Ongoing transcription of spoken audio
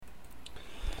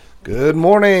Good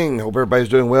morning. Hope everybody's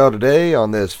doing well today on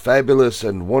this fabulous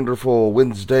and wonderful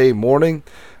Wednesday morning.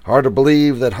 Hard to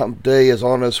believe that hump day is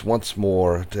on us once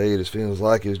more. I tell you, this feels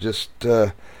like it was just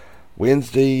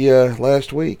Wednesday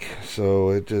last week.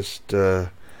 So it just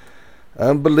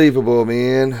unbelievable,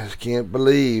 man. I can't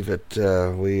believe it.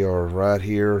 We are right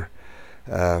here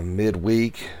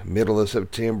midweek, middle of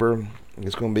September.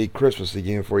 It's going to be Christmas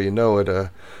again before you know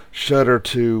it. Shudder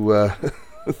to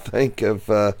think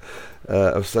of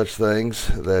such things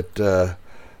that.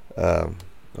 Well,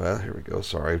 here we go.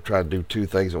 Sorry, I've tried to do two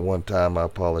things at one time. I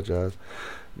apologize,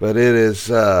 but it is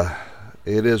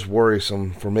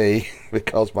worrisome for me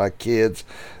because my kids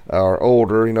are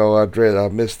older. You know, I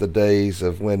miss the days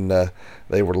of when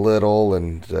they were little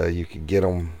and you could get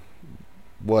them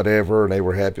whatever, and they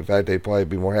were happy. In fact, they'd probably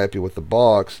be more happy with the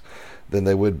box than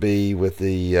they would be with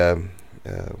the uh,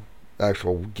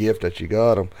 actual gift that you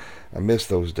got them. I miss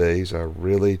those days. I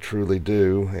really, truly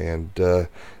do. And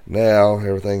now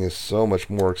everything is so much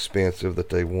more expensive that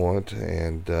they want,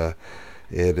 and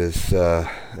it is a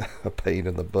pain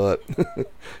in the butt.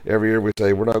 Every year we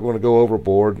say we're not going to go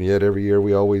overboard, and yet every year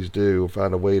we always do.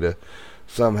 Find a way to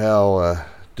somehow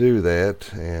do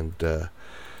that, and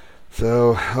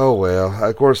so, oh well.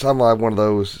 Of course, I'm like one of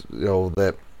those,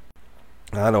 that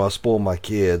I know I spoil my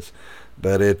kids,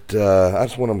 but I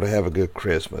just want them to have a good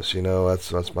Christmas.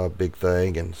 That's my big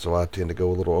thing, and so I tend to go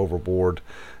a little overboard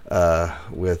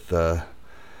with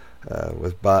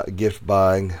gift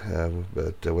buying,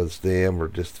 but whether it's them or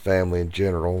just family in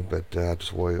general. But I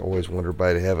just always want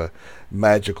everybody to have a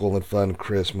magical and fun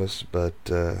Christmas. But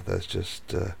that's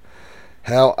just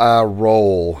how I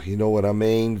roll. You know what I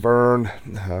mean, Vern?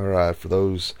 All right. For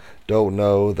those don't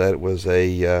know, that was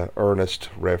a Ernest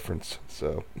reference.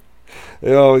 So. We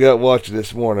got watching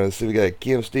this morning. Let's see, we got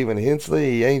Kim Stephen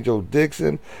Hensley, Angel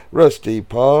Dixon, Rusty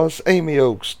Paws, Amy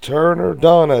Oaks Turner,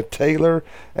 Donna Taylor,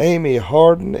 Amy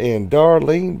Harden, and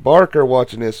Darlene Barker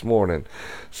watching this morning.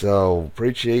 So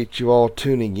appreciate you all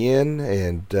tuning in,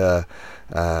 and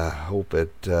I hope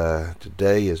that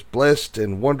today is blessed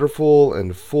and wonderful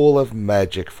and full of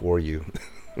magic for you.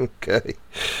 Okay.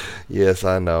 Yes,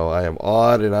 I know. I am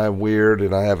odd and I'm weird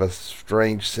and I have a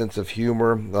strange sense of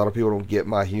humor. A lot of people don't get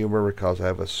my humor because I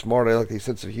have a smart alecky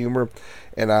sense of humor,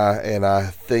 and I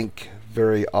think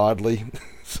very oddly.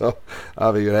 So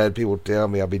I've even had people tell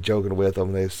me, I'll be joking with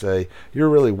them, and they say, "You're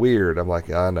really weird." I'm like,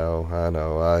 I know.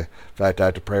 In fact, I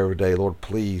have to pray every day, Lord,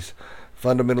 please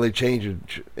fundamentally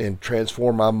change and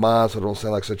transform my mind so I don't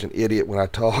sound like such an idiot when I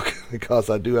talk,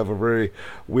 because I do have a very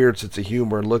weird sense of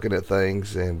humor in looking at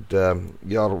things. And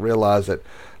y'all don't realize that a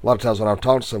lot of times when I'm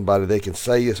talking to somebody, they can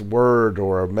say a word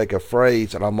or make a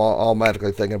phrase, and I'm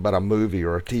automatically thinking about a movie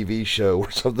or a TV show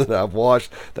or something that I've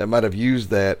watched that might have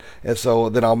used that. And so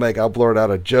then I'll blurt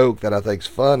out a joke that I think's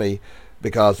funny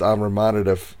because I'm reminded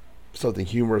of something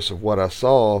humorous of what I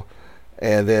saw,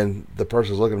 and then the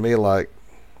person's looking at me like,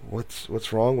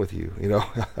 what's wrong with you?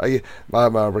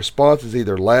 My response is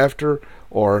either laughter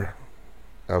or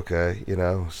okay,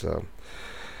 so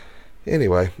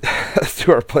anyway. Let's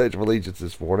do our Pledge of Allegiance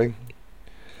this morning.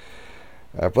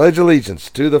 I pledge allegiance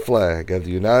to the flag of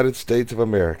the United States of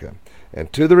America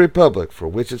and to the republic for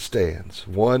which it stands,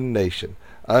 one nation,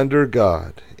 under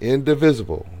God,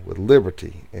 indivisible, with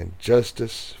liberty and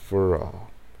justice for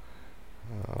all.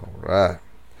 All right.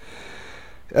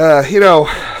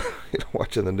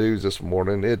 Watching the news this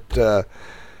morning, it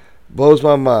blows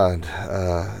my mind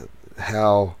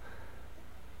how,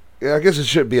 I guess it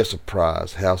shouldn't be a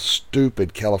surprise how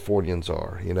stupid Californians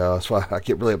are. That's why I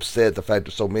get really upset at the fact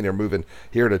that so many are moving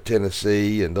here to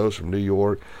Tennessee and those from New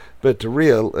York. But to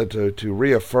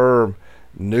reaffirm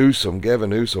Gavin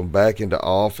Newsom back into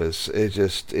office, it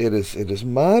is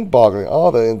mind-boggling.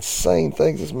 All the insane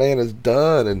things this man has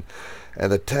done, and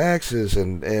the taxes,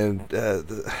 and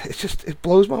it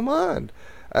blows my mind.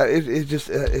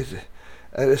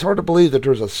 It's hard to believe that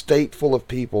there's a state full of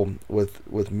people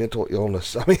with mental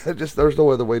illness. I mean, there's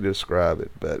no other way to describe it.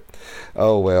 But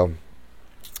oh well,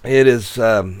 it is.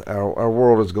 Our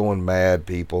world is going mad,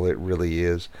 people. It really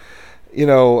is.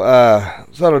 So I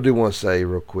do want to say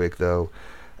real quick though,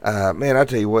 man, I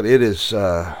tell you what, it is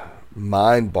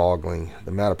mind-boggling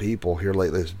the amount of people here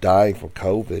lately that's dying from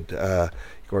COVID. Of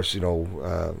course,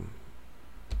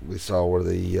 we saw where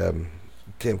the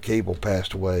Tim Cable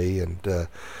passed away, and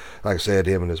like I said,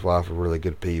 him and his wife were really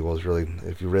good people. It was really,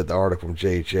 if you read the article from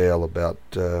JHL about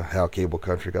how cable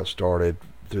country got started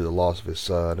through the loss of his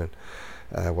son,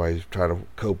 and why he's trying to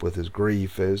cope with his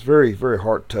grief, it was very, very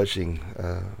heart-touching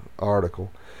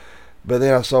article. But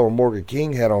then I saw where Morgan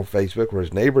King had on Facebook where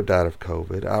his neighbor died of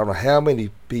COVID. I don't know how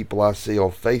many people I see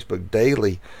on Facebook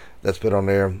daily that's put on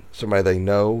there. Somebody they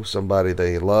know, somebody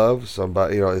they love,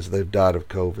 somebody, as they've died of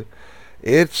COVID.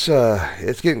 It's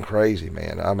getting crazy,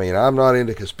 man. I mean, I'm not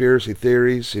into conspiracy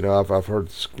theories. I've heard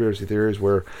conspiracy theories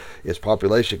where it's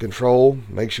population control.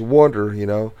 Makes you wonder.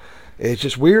 It's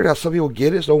just weird how some people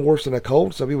get it. It's no worse than a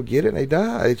cold. Some people get it and they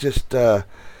die. It's just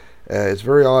it's a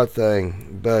very odd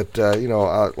thing. But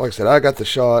like I said, I got the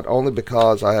shot only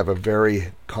because I have a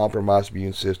very compromised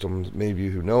immune system. Many of you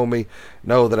who know me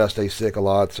know that I stay sick a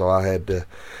lot, so I had to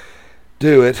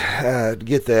do it to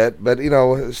get that. But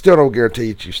still don't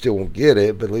guarantee that you still won't get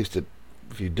it. But at least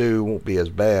if you do, it won't be as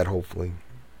bad, hopefully.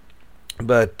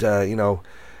 But you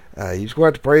just going to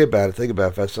have to pray about it. Think about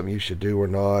if that's something you should do or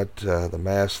not. The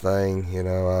mask thing,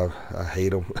 I hate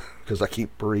them because I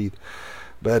can't breathe.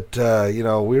 But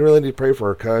we really need to pray for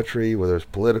our country, whether it's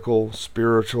political,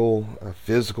 spiritual,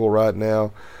 physical. Right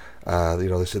now,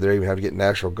 they said they're even having to get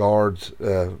National Guards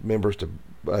members to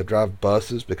drive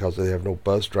buses because they have no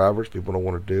bus drivers. People don't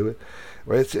want to do it.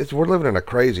 Well, we're living in a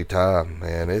crazy time,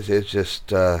 man. It's just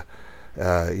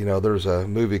there's a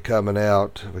movie coming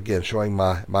out again showing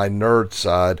my nerd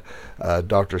side,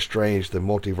 Doctor Strange, the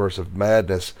Multiverse of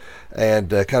Madness,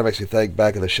 and kind of makes me think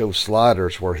back of the show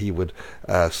Sliders, where he would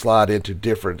slide into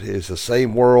different. It's the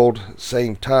same world,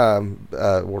 same time,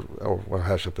 or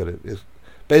how should I put it? It's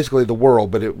basically the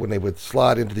world, but when they would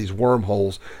slide into these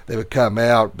wormholes, they would come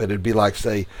out, but it'd be like,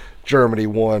 say,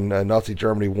 Nazi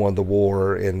Germany won the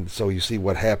war, and so you see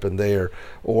what happened there,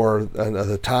 or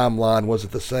the timeline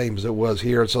wasn't the same as it was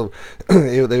here, so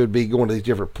they would be going to these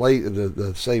different places,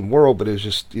 the same world, but it was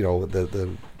just,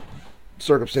 the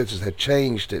circumstances had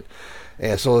changed it,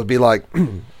 and so it'd be like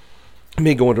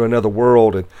me going to another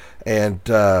world, and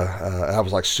I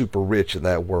was like super rich in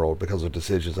that world because of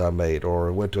decisions I made, or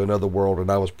I went to another world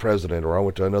and I was president, or I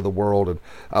went to another world and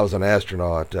I was an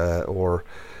astronaut, or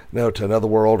to another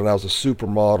world and I was a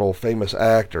supermodel, famous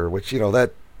actor, which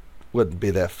that wouldn't be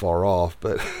that far off,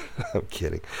 but I'm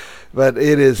kidding. But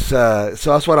it is, so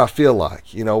that's what I feel like,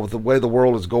 with the way the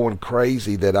world is going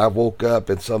crazy, that I woke up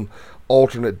in some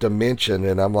alternate dimension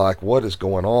and I'm like, what is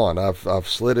going on? I've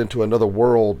slid into another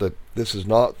world that this is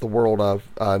not the world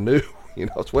I knew.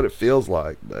 It's what it feels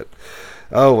like. But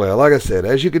oh well, like I said,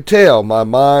 as you can tell, my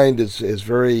mind is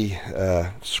very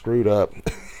screwed up.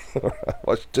 I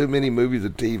watched too many movies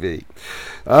and TV.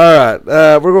 All right,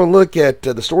 we're going to look at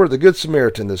the story of the Good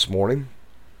Samaritan this morning,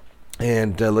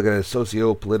 and look at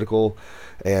socio-political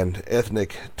and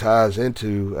ethnic ties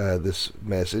into this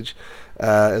message,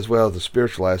 as well as the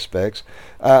spiritual aspects.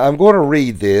 I'm going to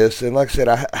read this, and like I said,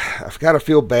 I kind of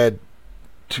feel bad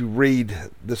to read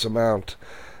this amount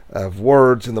of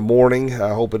words in the morning.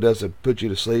 I hope it doesn't put you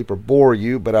to sleep or bore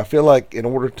you, but I feel like in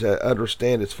order to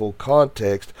understand its full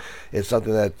context, it's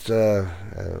something that's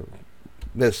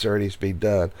necessary, needs to be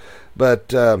done.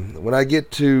 But when I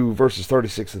get to verses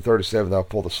 36 and 37, I'll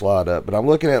pull the slide up. But I'm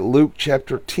looking at Luke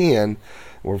chapter 10.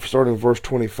 We're starting with verse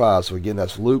 25. So again,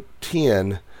 that's Luke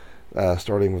 10,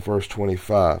 starting with verse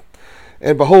 25.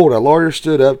 And behold, a lawyer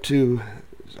stood up to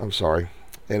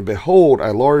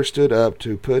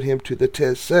put him to the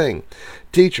test, saying,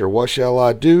 Teacher, what shall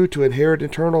I do to inherit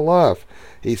eternal life?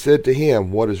 He said to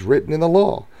him, What is written in the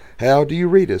law? How do you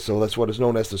read it? So that's what is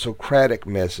known as the Socratic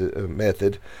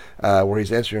method, where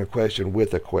he's answering a question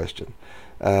with a question.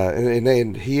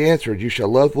 And he answered, You shall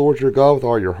love the Lord your God with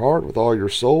all your heart, with all your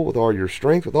soul, with all your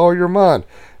strength, with all your mind,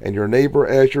 and your neighbor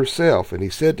as yourself. And he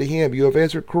said to him, You have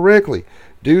answered correctly.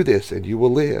 Do this, and you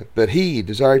will live. But he,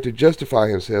 desiring to justify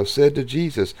himself, said to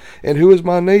Jesus, And who is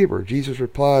my neighbor? Jesus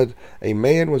replied, A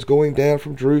man was going down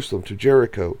from Jerusalem to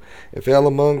Jericho, and fell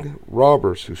among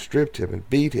robbers, who stripped him and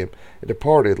beat him, and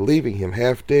departed, leaving him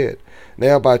half dead.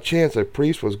 Now by chance a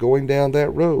priest was going down that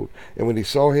road, and when he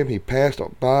saw him, he passed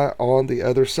by on the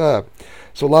other side.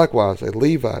 So likewise a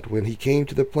Levite, when he came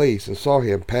to the place and saw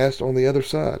him, passed on the other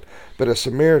side. But a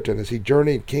Samaritan, as he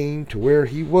journeyed, came to where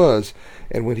he was,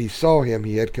 and when he saw him,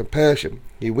 he had compassion.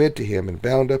 He went to him and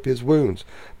bound up his wounds,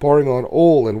 pouring on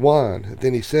oil and wine.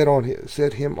 Then he set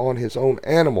him on his own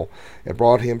animal, and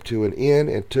brought him to an inn,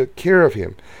 and took care of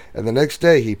him. And the next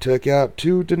day he took out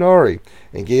 2 denarii,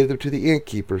 and gave them to the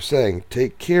innkeeper, saying,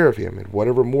 Take care of him, and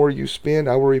whatever more you spend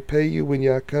I will repay you when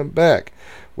I come back.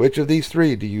 Which of these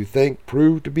 3 do you think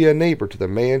proved to be a neighbor to the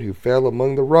man who fell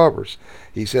among the robbers?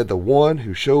 He said, The one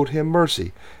who showed him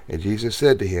mercy. And Jesus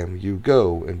said to him, You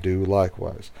go and do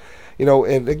likewise.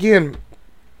 And again,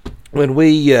 when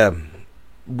we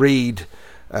read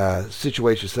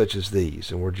situations such as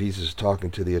these, and where Jesus is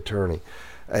talking to the attorney,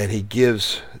 and he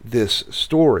gives this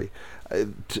story.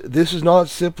 This is not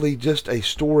simply just a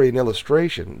story and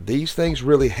illustration. These things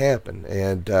really happen,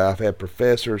 and I've had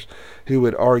professors who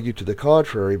would argue to the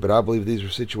contrary, but I believe these are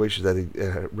situations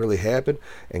that really happen,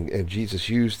 and Jesus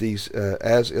used these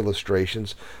as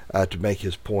illustrations to make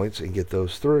his points and get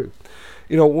those through.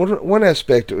 One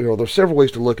aspect, there's several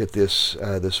ways to look at this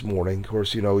this morning. Of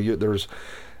course, there's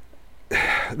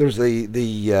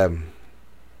the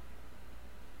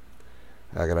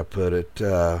how can I put it?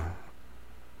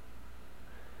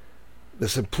 The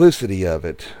simplicity of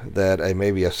it that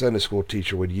maybe a Sunday school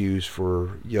teacher would use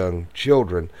for young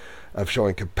children, of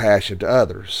showing compassion to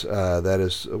others. That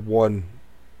is one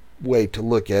way to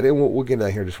look at it. And we'll get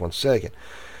down here in just one second.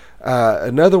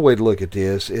 Another way to look at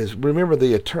this is, remember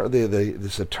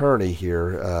this attorney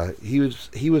here. He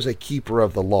was a keeper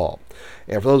of the law,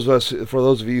 and for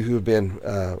those of you who have been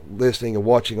listening and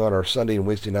watching on our Sunday and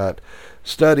Wednesday night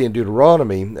study in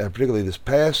Deuteronomy, particularly this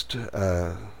past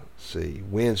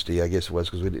Wednesday, I guess it was,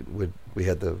 because we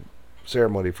had the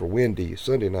ceremony for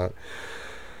Sunday night.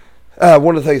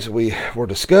 One of the things that we were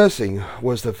discussing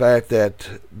was the fact that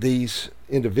these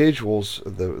individuals,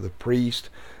 the priest,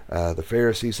 the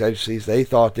Pharisees, Sadducees, they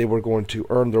thought they were going to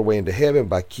earn their way into heaven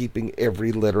by keeping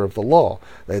every letter of the law.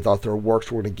 They thought their works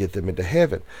were going to get them into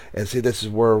heaven. And see, this is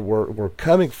where we're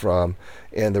coming from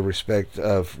in the respect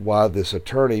of why this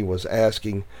attorney was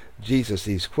asking Jesus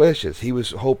these questions. He was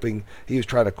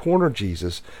trying to corner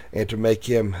Jesus and to make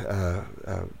him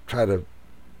try to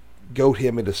goad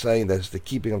him into saying that the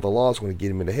keeping of the law is going to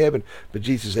get him into heaven, but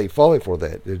Jesus ain't falling for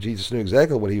that. Jesus knew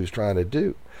exactly what he was trying to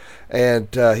do, and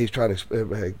he's trying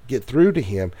to get through to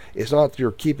him. It's not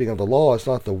your keeping of the law, it's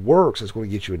not the works that's going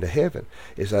to get you into heaven.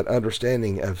 It's that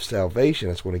understanding of salvation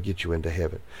that's going to get you into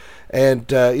heaven. And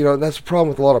that's the problem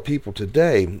with a lot of people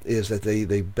today, is that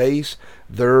they base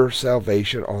their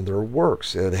salvation on their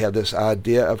works. They have this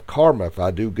idea of karma. If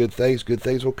I do good things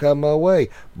will come my way.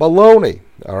 Baloney.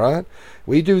 All right?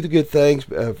 We do the good things,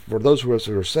 for those of us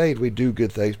that are saved, we do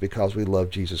good things because we love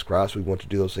Jesus Christ. We want to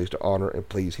do those things to honor and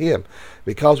please him.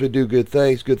 Because we do good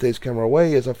things come our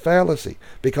way is a fallacy,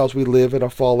 because we live in a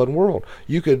fallen world.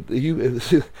 If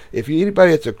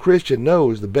anybody that's a Christian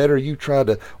knows, the better you try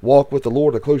to walk with the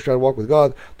Lord, the closer you try to walk with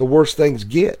God, the worse things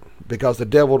get, because the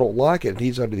devil don't like it, and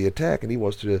he's under the attack, and he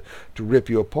wants to rip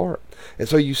you apart. And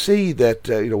so you see that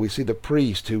we see the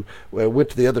priest who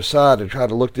went to the other side and tried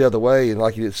to look the other way, and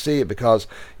like he didn't see it, because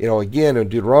again in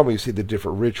Deuteronomy you see the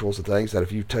different rituals and things, that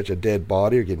if you touch a dead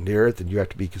body or get near it, then you have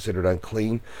to be considered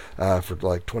unclean for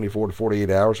like 24 to 48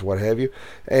 hours or what have you.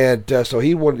 And so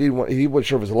he wasn't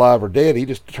sure if it was alive or dead. He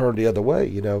just turned the other way,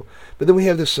 But then we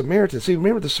have the Samaritans. See,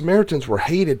 remember, the Samaritans were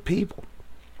hated people.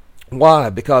 Why?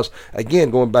 Because,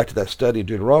 again, going back to that study in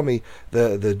Deuteronomy,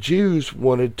 the Jews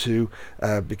wanted to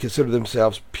consider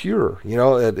themselves pure.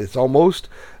 It's almost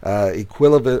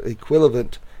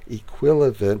equivalent. I'll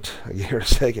give you a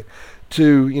second.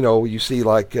 To, you see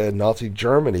like Nazi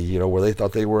Germany, where they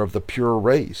thought they were of the pure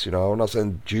race. I'm not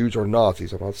saying Jews are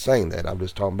Nazis. I'm not saying that. I'm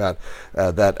just talking about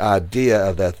that idea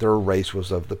of that their race was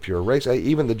of the pure race.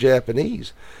 Even the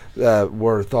Japanese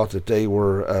were thought that they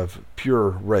were of pure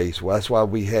race. Well, that's why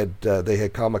they had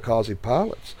kamikaze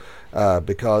pilots,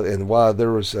 and why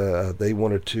there was they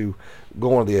wanted to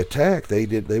go on the attack. They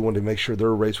wanted to make sure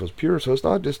their race was pure. So it's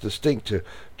not just distinct to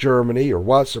Germany or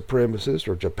white supremacists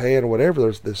or Japan or whatever.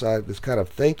 There's this kind of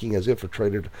thinking has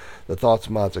infiltrated the thoughts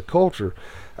and minds of culture.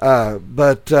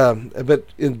 But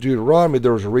in Deuteronomy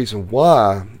there was a reason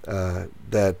why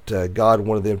that God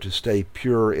wanted them to stay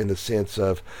pure, in the sense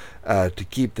of to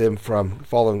keep them from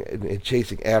following and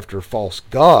chasing after false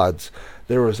gods.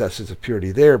 There was that sense of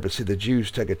purity there, but see, the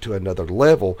Jews took it to another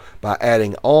level by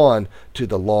adding on to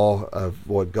the law of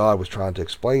what God was trying to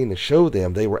explain and show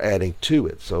them. They were adding to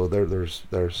it. So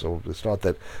so it's not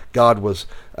that God was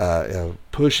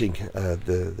pushing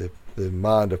the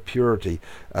mind of purity.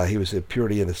 He was in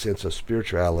purity in the sense of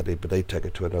spirituality, but they took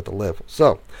it to another level.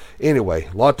 So anyway,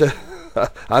 a lot to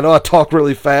I know I talk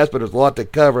really fast, but there's a lot to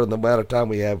cover in the amount of time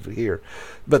we have here.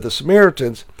 But the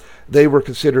Samaritans, they were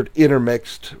considered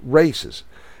intermixed races,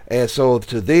 and so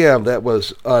to them that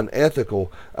was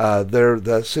unethical.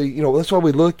 That's why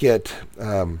we look at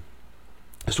the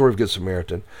story of Good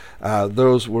Samaritan.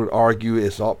 Those would argue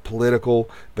it's not political,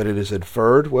 but but it is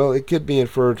inferred. Well, it could be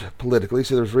inferred politically.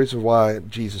 See, there's a reason why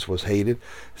Jesus was hated.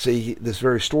 See, this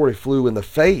very story flew in the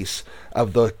face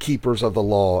of the keepers of the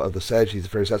law, of the Sadducees, the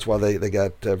Pharisees. That's why they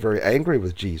got very angry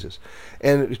with Jesus.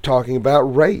 And talking about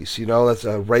race, that's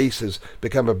race has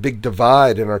become a big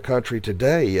divide in our country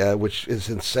today, which is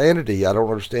insanity. I don't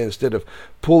understand. Instead of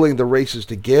pulling the races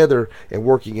together and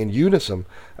working in unison,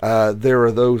 there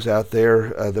are those out there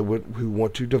who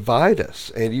want to divide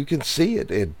us, and you can see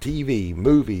it in TV,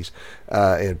 movies,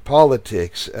 in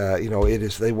politics. It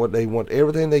is they want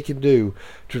everything they can do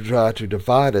to try to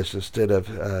divide us instead of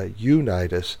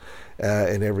unite us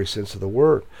in every sense of the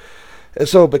word. And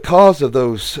so, because of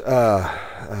those that,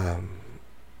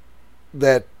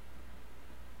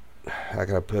 how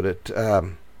can I put it?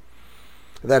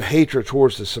 That hatred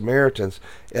towards the Samaritans,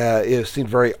 it seemed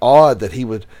very odd that he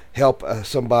would help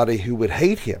somebody who would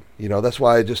hate him. That's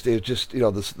why it was just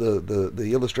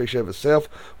the illustration of itself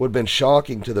would have been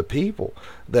shocking to the people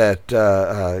that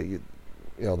they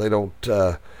don't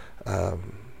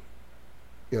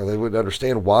they wouldn't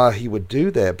understand why he would do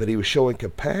that, but he was showing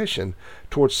compassion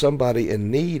towards somebody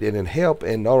in need and in help,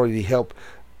 and not only did he help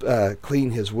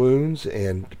clean his wounds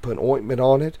and put ointment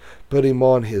on it, put him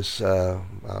on his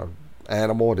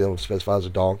animal, it didn't specify as a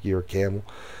donkey or a camel,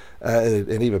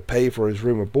 and even pay for his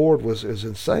room and board was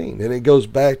insane. And it goes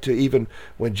back to even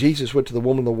when Jesus went to the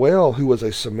woman in the well, who was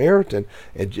a Samaritan,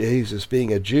 and Jesus,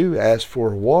 being a Jew, asked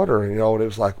for water, and it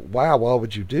was like, wow, why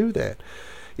would you do that?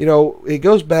 It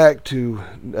goes back to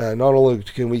not only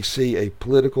can we see a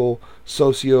political,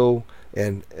 socio,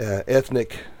 and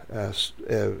ethnic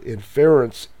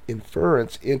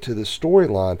inference into the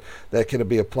storyline that can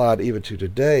be applied even to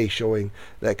today, showing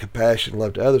that compassion and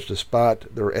love to others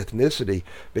despite their ethnicity,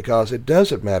 because it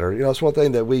doesn't matter. It's one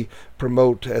thing that we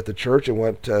promote at the church, and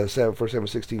what 1 Samuel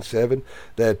 16:7,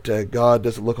 that God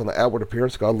doesn't look on the outward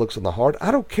appearance, God looks on the heart.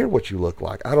 I don't care what you look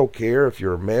like. I don't care if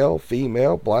you're male,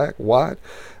 female, black, white.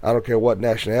 I don't care what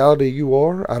nationality you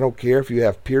are. I don't care if you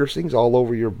have piercings all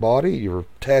over your body, you're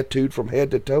tattooed from head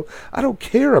to toe. I don't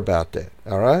care about that,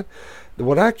 all right?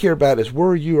 What I care about is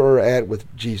where you are at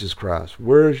with Jesus Christ.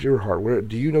 Where is your heart?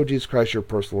 Do you know Jesus Christ, your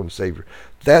personal Lord and Savior?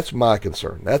 That's my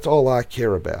concern. That's all I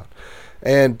care about.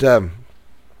 And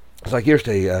it's like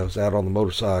yesterday, I was out on the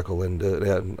motorcycle, and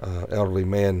an elderly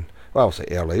man, well, I won't say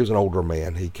elderly, he was an older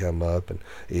man. He come up, and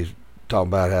he's talking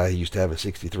about how he used to have a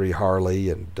 63 Harley,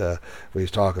 and we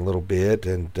was talking a little bit,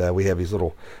 and we have these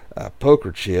little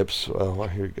poker chips. Well,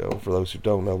 here you go. For those who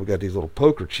don't know, we got these little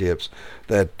poker chips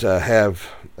that have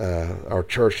our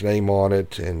church name on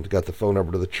it, and got the phone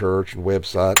number to the church and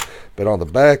website. But on the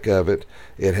back of it,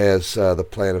 it has the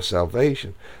plan of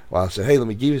salvation. Well, I said, hey, let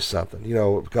me give you something,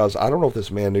 because I don't know if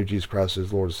this man knew Jesus Christ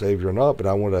as Lord and Savior or not, but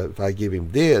I want to, if I give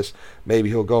him this, maybe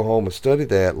he'll go home and study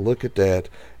that, look at that,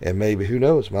 and maybe, who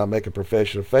knows, might make a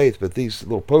profession of faith. But these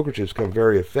little poker chips become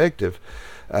very effective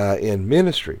in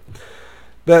ministry.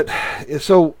 But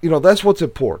so, that's what's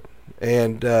important,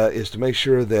 and is to make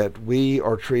sure that we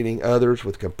are treating others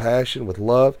with compassion, with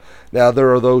love. Now,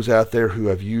 there are those out there who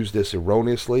have used this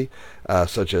erroneously,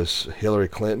 such as Hillary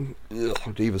Clinton.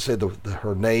 To even say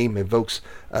her name invokes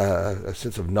a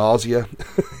sense of nausea.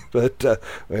 But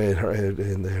in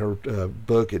her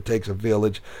book, It Takes a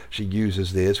Village, she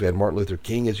uses this. We had Martin Luther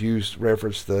King has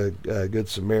referenced the Good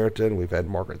Samaritan. We've had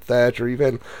Margaret Thatcher. You've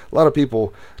had a lot of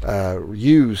people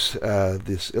use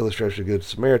this illustration of Good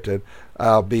Samaritan,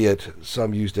 albeit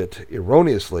some used it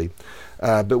erroneously.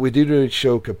 But we do need to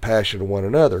show compassion to one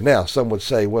another. Now, some would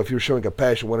say, well, if you're showing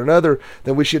compassion to one another,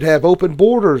 then we should have open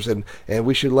borders, and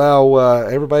we should allow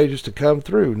everybody just to come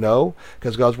through. No,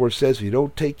 because God's Word says if you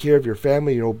don't take care of your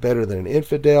family, you're no better than an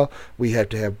infidel. We have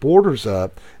to have borders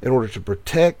up in order to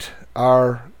protect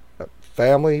our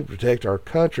family, protect our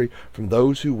country from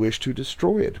those who wish to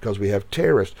destroy it, because we have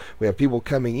terrorists, we have people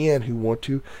coming in who want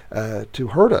to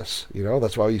hurt us.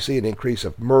 That's why you see an increase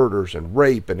of murders and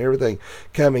rape and everything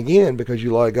coming in, because you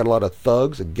got a lot of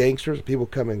thugs and gangsters and people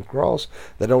coming across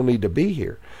that don't need to be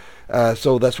here.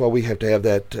 So that's why we have to have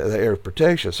that air of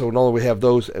protection. So not only we have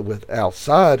those with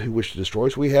outside who wish to destroy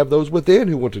us, we have those within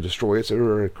who want to destroy us that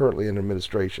are currently in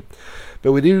administration.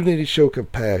 But we do need to show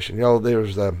compassion.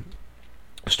 There's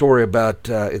story about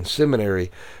in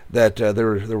seminary that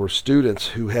there were students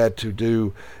who had to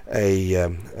do a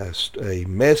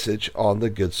message on the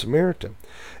Good Samaritan.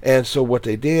 And so what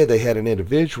they did, they had an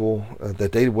individual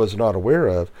that they was not aware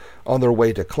of on their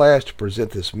way to class to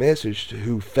present this message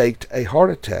who faked a heart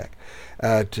attack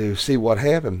to see what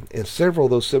happened. And several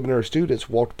of those seminary students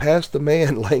walked past the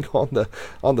man laying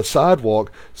on the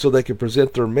sidewalk so they could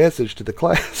present their message to the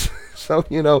class. So,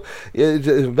 it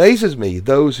amazes me,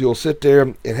 those who'll sit there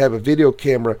and have a video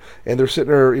camera, and they're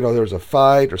sitting there, there's a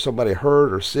fight or somebody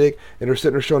hurt or sick, and they're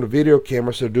sitting there showing a video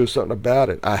camera so they're doing something about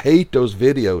it. I hate those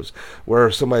videos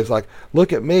where somebody's like,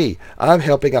 look at me, I'm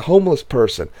helping a homeless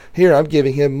person. Here, I'm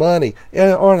giving him money.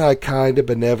 And aren't I kind and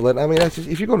benevolent? I mean, that's just,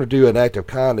 if you're going to do an act of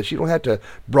kindness, you don't have to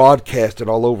broadcast it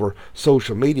all over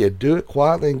social media. Do it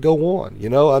quietly and go on.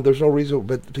 There's no reason,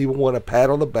 but people want a pat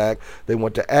on the back. They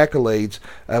want the accolades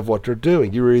of what they're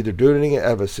doing. You're either doing it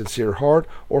out of a sincere heart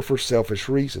or for selfish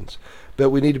reasons. But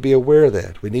we need to be aware of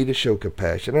that. We need to show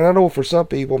compassion. And I know for some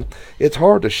people, it's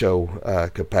hard to show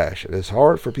compassion. It's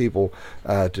hard for people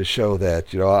to show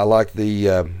that. I like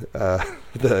the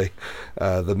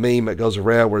meme that goes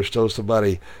around where it shows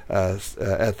somebody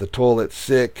at the toilet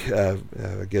sick,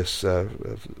 I guess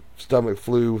stomach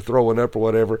flu, throwing up or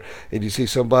whatever, and you see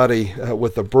somebody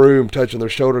with a broom touching their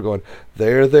shoulder going,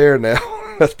 there now.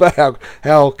 That's about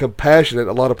how compassionate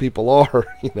a lot of people are.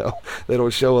 They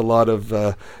don't show a lot of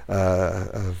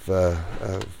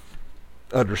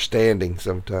understanding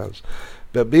sometimes.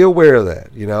 But be aware of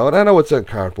that, and I know it's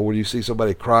uncomfortable when you see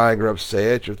somebody crying or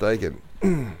upset. You're thinking,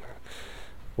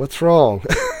 what's wrong?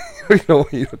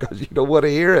 Because you don't want to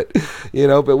hear it,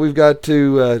 but we've got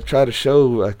to try to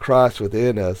show Christ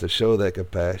within us, to show that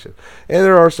compassion. And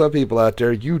there are some people out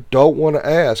there, you don't want to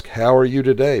ask, how are you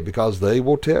today? Because they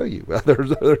will tell you.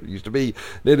 There used to be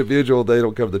an individual, they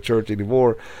don't come to the church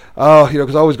anymore.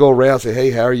 Because I always go around and say,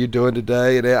 hey, how are you doing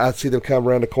today? And I see them come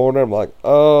around the corner. I'm like,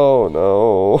 oh,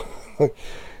 no.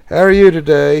 How are you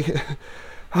today?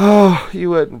 Oh, you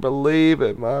wouldn't believe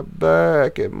it, my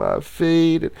back and my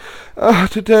feet. And,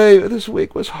 this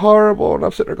week was horrible. And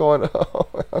I'm sitting there going, oh,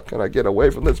 how can I get away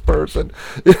from this person?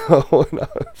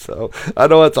 So I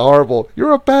know it's horrible.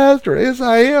 You're a pastor. Yes,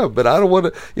 I am. But I don't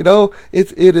want to,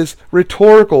 it is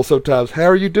rhetorical sometimes. How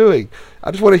are you doing?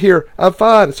 I just want to hear, I'm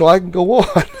fine, so I can go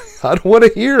on. I don't want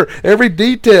to hear every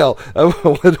detail of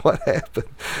what happened.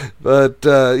 But,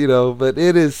 but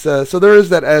it is, so there is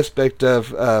that aspect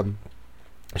of,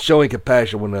 showing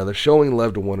compassion to one another, showing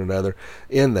love to one another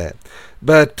in that.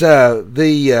 But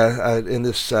in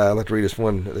this, I'd like to read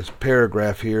this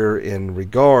paragraph here in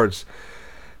regards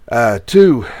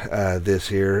to this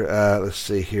here. Let's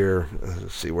see here.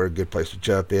 Let's see where a good place to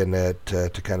jump in at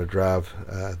to kind of drive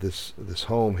this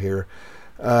home here.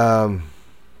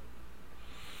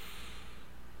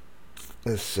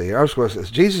 Let's see. Our score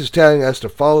says, Jesus is telling us to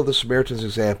follow the Samaritan's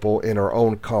example in our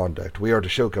own conduct. We are to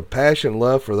show compassion and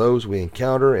love for those we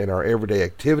encounter in our everyday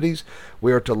activities.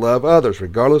 We are to love others,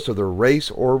 regardless of their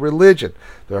race or religion.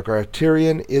 The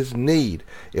criterion is need.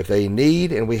 If they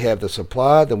need and we have the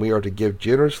supply, then we are to give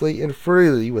generously and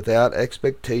freely without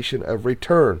expectation of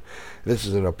return. This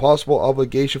is an impossible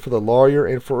obligation for the lawyer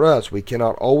and for us. We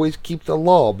cannot always keep the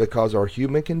law because our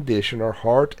human condition, our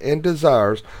heart and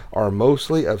desires are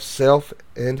mostly of self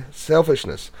and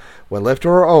selfishness. When left to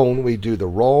our own, we do the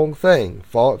wrong thing,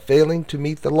 failing to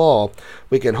meet the law.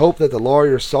 We can hope that the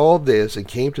lawyer saw this and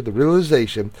came to the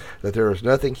realization that there is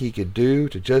nothing he could do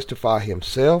to justify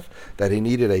himself, that he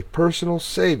needed a personal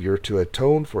Savior to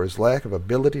atone for his lack of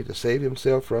ability to save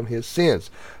himself from his sins.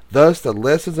 Thus, the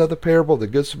lessons of the parable of the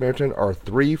Good Samaritan are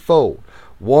threefold.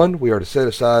 1, we are to set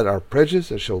aside our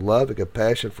prejudice and show love and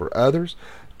compassion for others.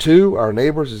 2, our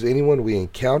neighbors is anyone we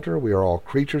encounter. We are all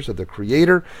creatures of the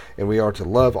Creator, and we are to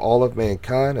love all of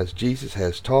mankind as Jesus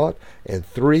has taught. And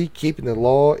 3, keeping the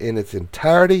law in its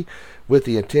entirety with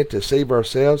the intent to save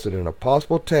ourselves in an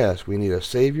impossible task. We need a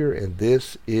Savior, and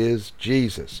this is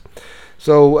Jesus.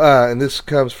 So, and this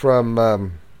comes from,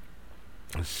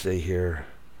 let's see here.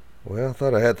 Well, I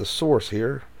thought I had the source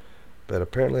here, but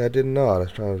apparently I did not. I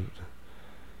was trying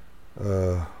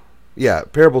to...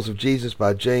 Parables of Jesus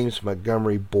by James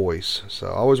Montgomery Boyce. So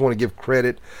I always want to give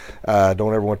credit.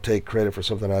 Don't ever want to take credit for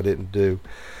something I didn't do.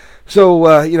 So,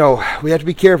 we have to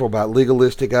be careful about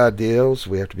legalistic ideals.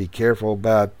 We have to be careful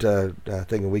about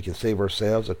thinking we can save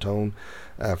ourselves, atone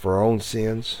for our own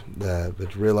sins,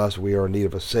 but to realize we are in need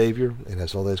of a Savior, and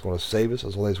that's all that's going to save us.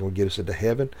 That's all that's going to get us into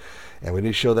heaven. And we need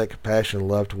to show that compassion and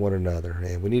love to one another.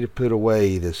 And we need to put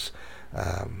away this...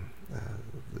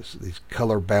 these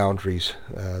color boundaries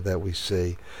that we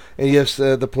see. And yes,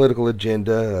 the political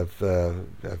agenda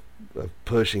of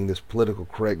pushing this political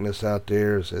correctness out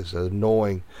there is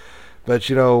annoying. But,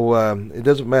 it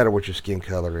doesn't matter what your skin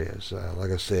color is. Like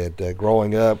I said,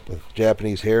 growing up with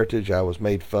Japanese heritage, I was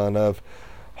made fun of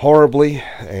horribly,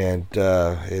 and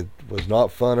it was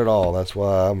not fun at all. That's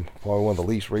why I'm probably one of the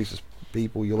least racist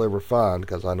people you'll ever find,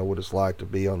 because I know what it's like to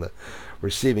be on the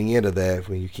receiving end of that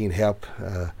when you can't help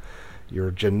your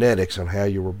genetics on how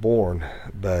you were born.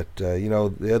 But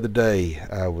the other day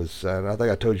I was, and I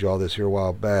think I told you all this here a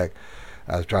while back.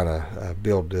 I was trying to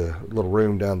build a little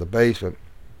room down the basement,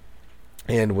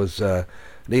 and was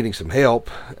needing some help.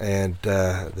 And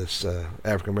this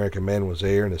African American man was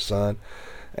there, and his son,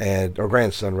 or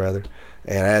grandson rather.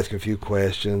 And I asked him a few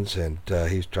questions, and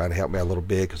he was trying to help me out a little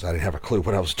bit because I didn't have a clue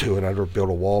what I was doing. I'd never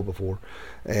built a wall before,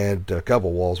 and a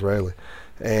couple walls really.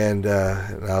 And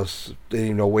didn't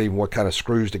even know what kind of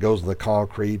screws that goes in the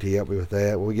concrete. He helped me with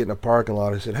that. When we get in the parking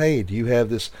lot, I said, "Hey, do you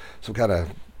have some kind of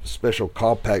special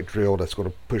compact drill that's going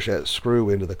to push that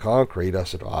screw into the concrete?" I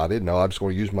said, "Oh, I didn't know. I'm just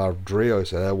going to use my drill." He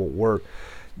said, "That won't work."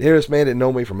 Here, this man didn't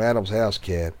know me from Adam's house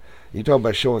cat. You talking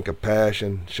about showing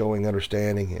compassion, showing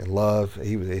understanding and love.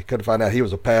 He couldn't find out he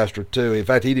was a pastor too. In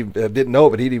fact, he didn't know it,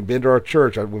 but he'd even been to our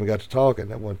church when we got to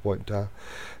talking at one point in time.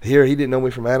 Here, he didn't know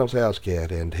me from Adam's house cat,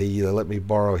 and he let me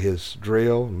borrow his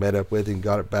drill, met up with him,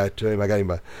 got it back to him. I got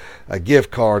him a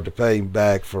gift card to pay him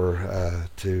back for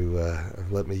to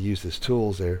let me use his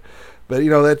tools there. But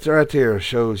that right there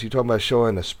shows, you talking about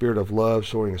showing a spirit of love,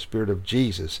 showing a spirit of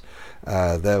Jesus.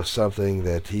 That was something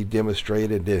that he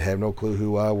demonstrated, didn't have no clue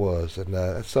who I was. And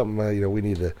that's something we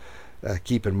need to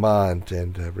keep in mind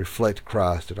and reflect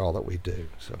Christ in all that we do.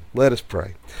 So let us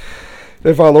pray.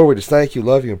 Dear Father, Lord, we just thank you,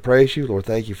 love you, and praise you. Lord,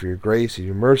 thank you for your grace and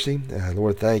your mercy.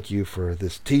 Lord, thank you for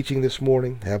this teaching this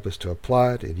morning. Help us to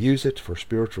apply it and use it for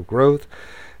spiritual growth.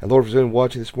 And Lord, for anyone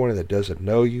watching this morning that doesn't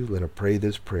know you, let them pray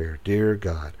this prayer. Dear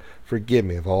God, forgive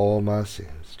me of all my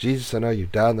sins. Jesus, I know you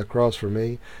died on the cross for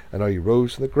me. I know you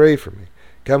rose from the grave for me.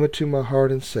 Come into my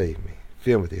heart and save me.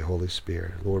 Fill me with the Holy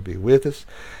Spirit. Lord, be with us.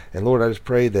 And Lord, I just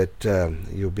pray that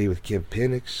you'll be with Kim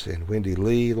Penix and Wendy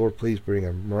Lee. Lord, please bring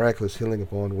a miraculous healing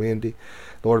upon Wendy.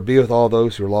 Lord, be with all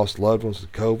those who lost loved ones to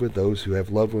COVID, those who have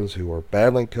loved ones who are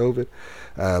battling COVID.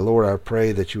 Lord, I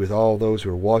pray that you with all those who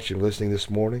are watching and listening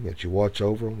this morning, that you watch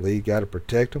over them, lead, guide, and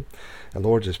protect them. And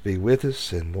Lord, just be with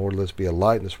us. And Lord, let's be a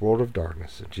light in this world of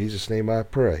darkness. In Jesus' name I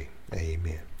pray.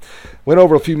 Amen. Went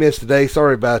over a few minutes today.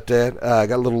 Sorry about that. I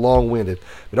got a little long-winded.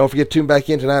 But don't forget to tune back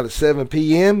in tonight at 7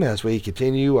 p.m. as we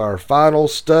continue our final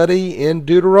study in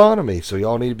Deuteronomy. So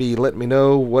y'all need to be letting me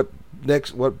know what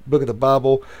book of the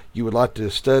Bible you would like to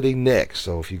study next.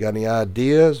 So if you got any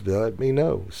ideas, let me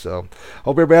know. So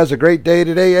hope everybody has a great day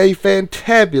today, a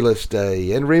fantabulous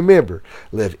day. And remember,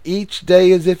 live each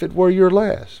day as if it were your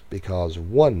last, because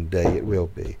one day it will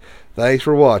be. Thanks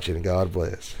for watching, and God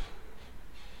bless.